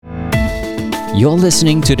You're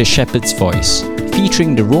listening to The Shepherd's Voice,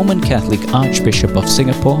 featuring the Roman Catholic Archbishop of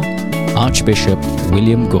Singapore, Archbishop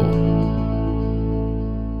William Goh.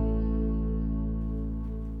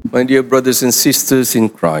 My dear brothers and sisters in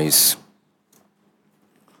Christ,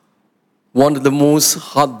 one of the most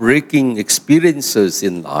heartbreaking experiences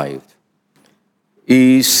in life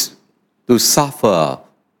is to suffer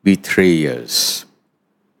betrayers.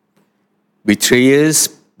 Betrayers,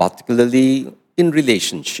 particularly in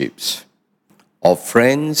relationships, of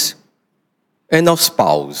friends and of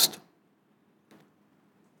spouse.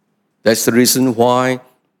 That's the reason why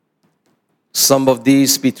some of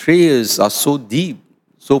these betrayers are so deep,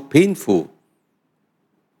 so painful,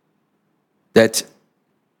 that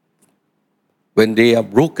when they are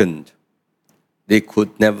broken, they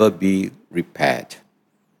could never be repaired.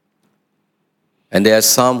 And there are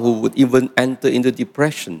some who would even enter into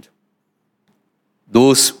depression.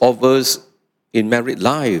 Those of us in married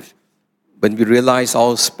life, when we realize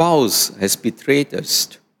our spouse has betrayed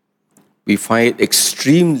us, we find it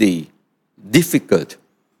extremely difficult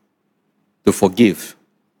to forgive,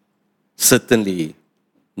 certainly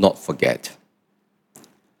not forget.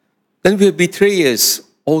 Then we have betrayers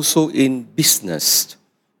also in business.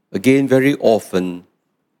 Again, very often,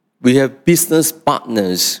 we have business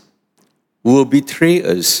partners who will betray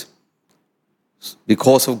us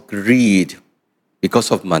because of greed, because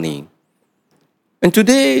of money. And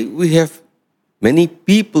today, we have many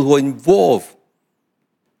people who are involved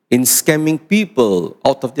in scamming people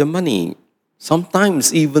out of their money,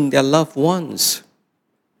 sometimes even their loved ones.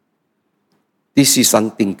 This is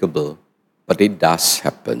unthinkable, but it does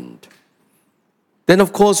happen. Then,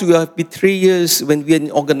 of course, we have betrayers when we are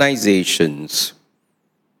in organizations,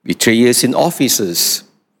 betrayers in offices,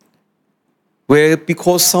 where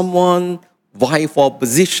because someone vie for a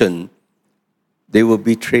position, they will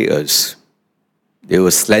betray us. They will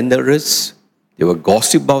slander us. They will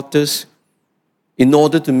gossip about us in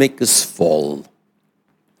order to make us fall.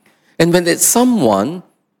 And when it's someone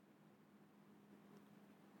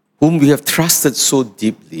whom we have trusted so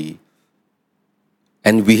deeply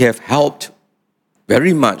and we have helped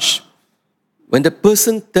very much, when the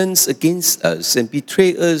person turns against us and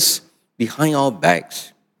betrays us behind our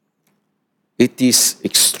backs, it is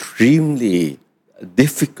extremely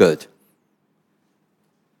difficult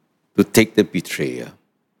to take the betrayer.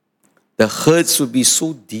 The hurts will be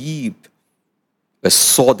so deep, a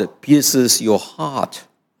sword that pierces your heart.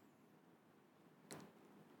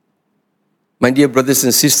 My dear brothers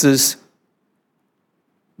and sisters,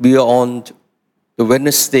 we are on the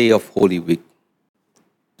Wednesday of Holy Week.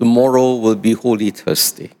 Tomorrow will be Holy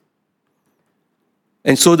Thursday.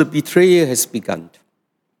 And so the betrayer has begun.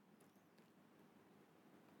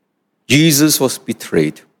 Jesus was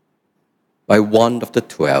betrayed by one of the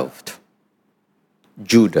 12,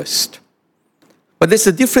 Judas. But there's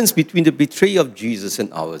a difference between the betrayal of Jesus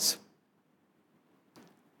and ours.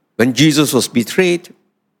 When Jesus was betrayed,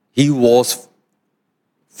 he was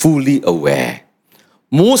fully aware.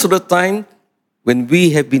 Most of the time, when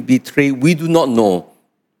we have been betrayed, we do not know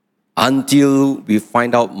until we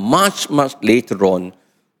find out much, much later on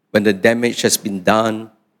when the damage has been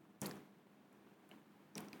done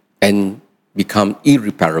and become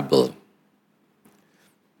irreparable.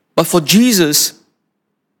 But for Jesus,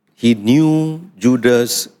 he knew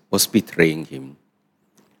Judas was betraying him.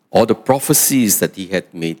 All the prophecies that he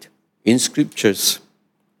had made in scriptures.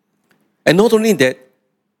 And not only that,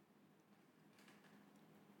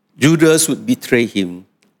 Judas would betray him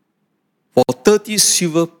for 30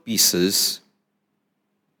 silver pieces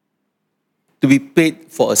to be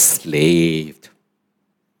paid for a slave.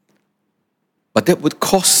 But that would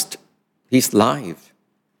cost his life.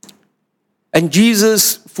 And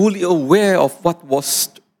Jesus, fully aware of what was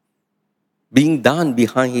being done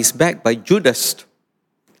behind his back by Judas,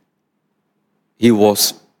 he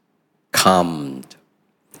was calmed.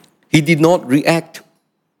 He did not react.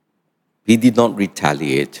 He did not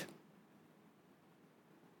retaliate.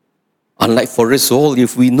 Unlike for us all,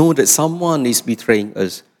 if we know that someone is betraying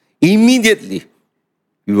us, immediately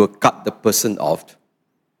we will cut the person off.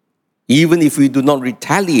 Even if we do not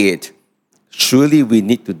retaliate, surely we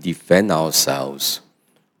need to defend ourselves.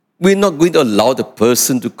 We're not going to allow the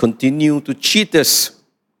person to continue to cheat us.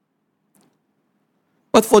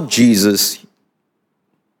 But for Jesus,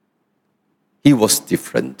 he was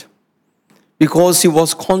different because he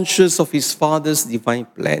was conscious of his Father's divine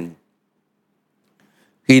plan.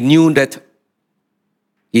 He knew that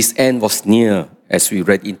his end was near, as we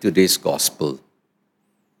read in today's gospel.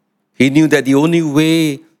 He knew that the only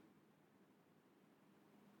way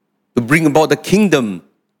to bring about the kingdom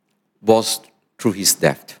was through his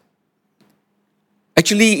death.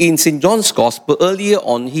 Actually, in St. John's Gospel, earlier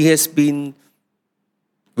on, he has been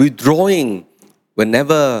withdrawing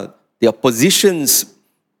whenever the oppositions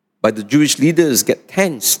by the Jewish leaders get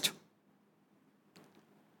tensed.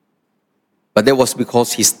 But that was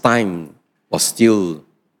because his time was still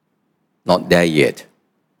not there yet.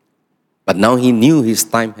 But now he knew his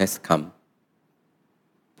time has come.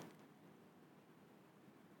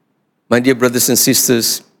 My dear brothers and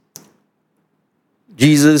sisters,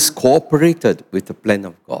 Jesus cooperated with the plan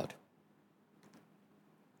of God,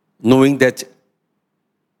 knowing that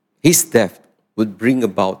his death would bring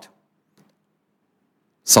about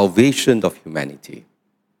salvation of humanity.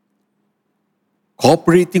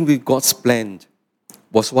 Cooperating with God's plan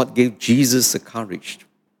was what gave Jesus the courage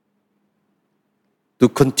to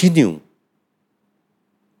continue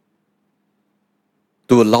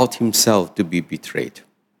to allow himself to be betrayed.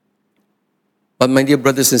 But my dear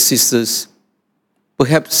brothers and sisters,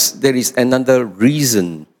 perhaps there is another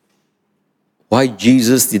reason why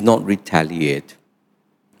Jesus did not retaliate.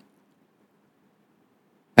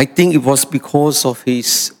 I think it was because of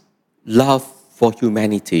his love for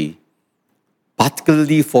humanity,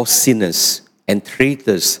 particularly for sinners and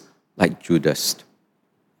traitors like Judas.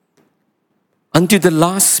 Until the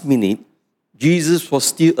last minute, Jesus was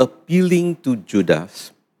still appealing to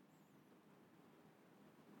Judas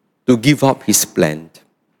to give up his plan.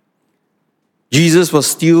 Jesus was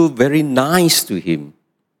still very nice to him.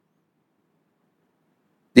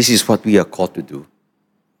 This is what we are called to do.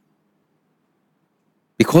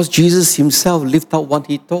 Because Jesus himself lived out what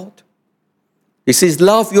he taught. He says,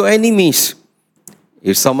 love your enemies.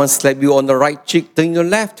 If someone slaps you on the right cheek, turn your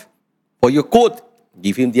left. For your coat,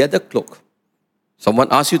 give him the other cloak. Someone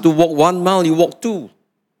asks you to walk 1 mile, you walk 2.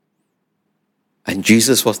 And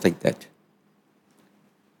Jesus was like that.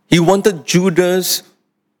 He wanted Judas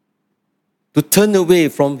to turn away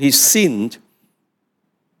from his sin,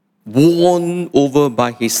 won over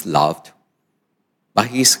by his love, by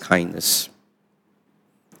his kindness.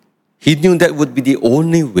 He knew that would be the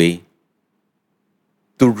only way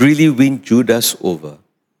to really win Judas over.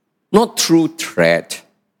 Not through threat,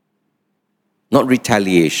 not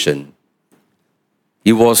retaliation.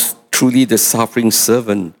 He was truly the suffering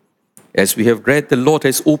servant. As we have read, the Lord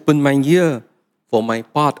has opened my ear. For my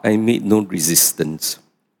part, I made no resistance.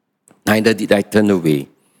 Neither did I turn away.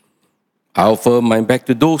 I offered my back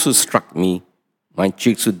to those who struck me, my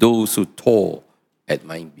cheeks to those who tore at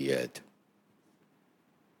my beard.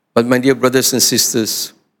 But my dear brothers and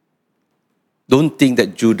sisters, don't think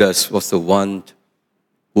that Judas was the one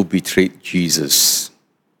who betrayed Jesus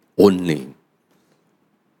only.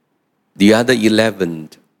 The other 11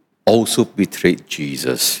 also betrayed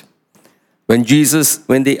Jesus. When Jesus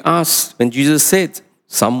said,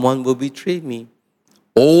 someone will betray me,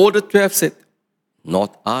 all the 12 said,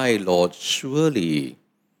 not I, Lord, surely.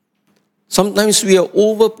 Sometimes we are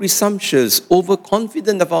over-presumptuous,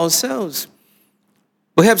 overconfident of ourselves.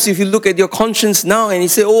 Perhaps if you look at your conscience now and you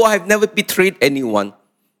say, oh, I've never betrayed anyone.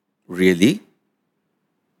 Really?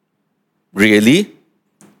 Really?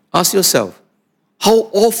 Ask yourself, how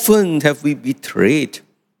often have we betrayed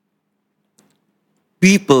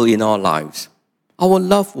people in our lives, our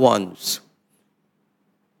loved ones?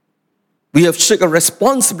 We have shared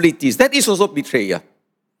responsibilities. That is also betrayal.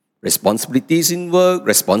 Responsibilities in work,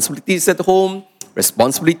 responsibilities at home,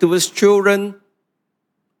 responsibility towards children.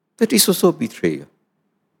 That is also betrayal.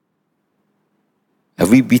 Have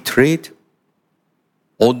we betrayed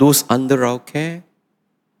all those under our care?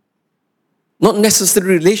 Not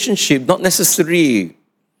necessarily relationship, not necessarily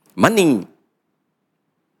money,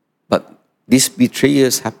 but these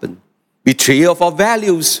betrayals happen. Betrayal of our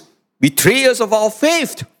values, betrayals of our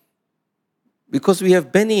faith. Because we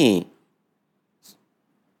have many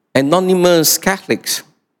anonymous Catholics.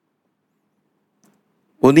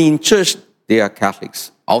 Only in church they are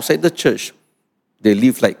Catholics. Outside the church, they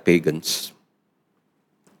live like pagans.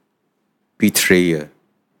 Betrayal.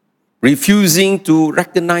 Refusing to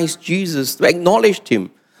recognize Jesus, to acknowledge him.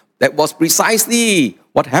 That was precisely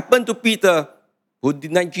what happened to Peter, who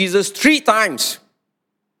denied Jesus 3 times.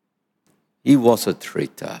 He was a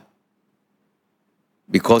traitor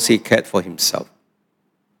because he cared for himself,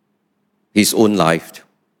 his own life.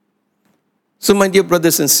 So my dear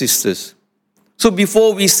brothers and sisters, so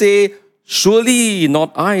before we say, surely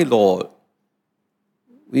not I, Lord,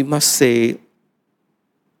 we must say,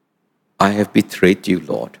 I have betrayed you,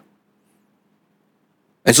 Lord.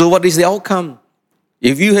 And so what is the outcome?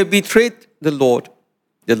 If you have betrayed the Lord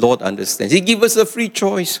understands. He gives us a free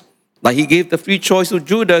choice. Like he gave the free choice to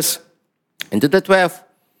Judas and to the 12.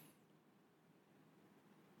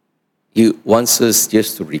 He wants us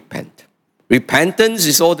just to repent. Repentance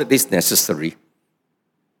is all that is necessary.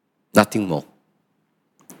 nothing more.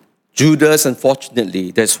 Judas, unfortunately,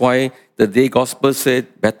 that's why the day gospel said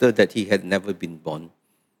better that he had never been born.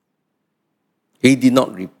 He did not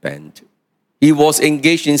repent. He was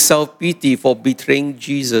engaged in self-pity for betraying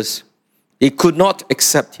Jesus. He could not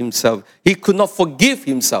accept himself. He could not forgive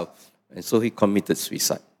himself. And so he committed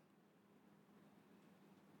suicide.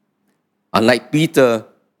 Unlike Peter,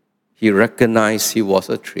 he recognized he was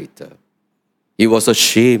a traitor. He was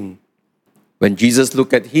ashamed when Jesus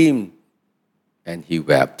looked at him and he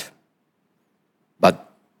wept. But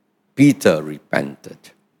Peter repented.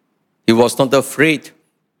 He was not afraid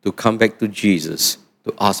to come back to Jesus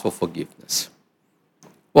to ask for forgiveness.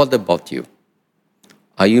 What about you?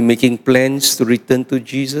 Are you making plans to return to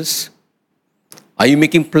Jesus? Are you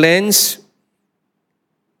making plans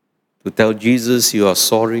to tell Jesus you are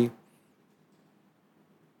sorry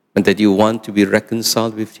and that you want to be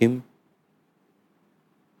reconciled with him?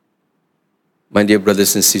 My dear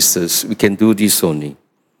brothers and sisters, we can do this only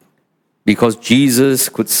because Jesus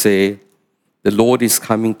could say, "The Lord is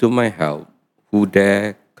coming to my help. Who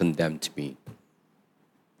dare condemn me?"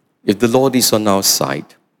 If the Lord is on our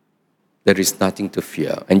side, there is nothing to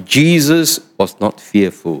fear. And Jesus was not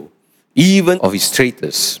fearful, even of his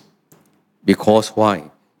traitors. Because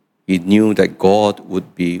why? He knew that God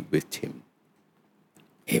would be with him.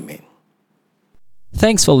 Amen.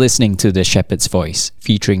 Thanks for listening to The Shepherd's Voice,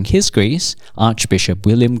 featuring His Grace, Archbishop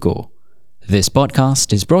William Goh. This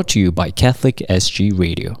podcast is brought to you by Catholic SG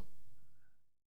Radio.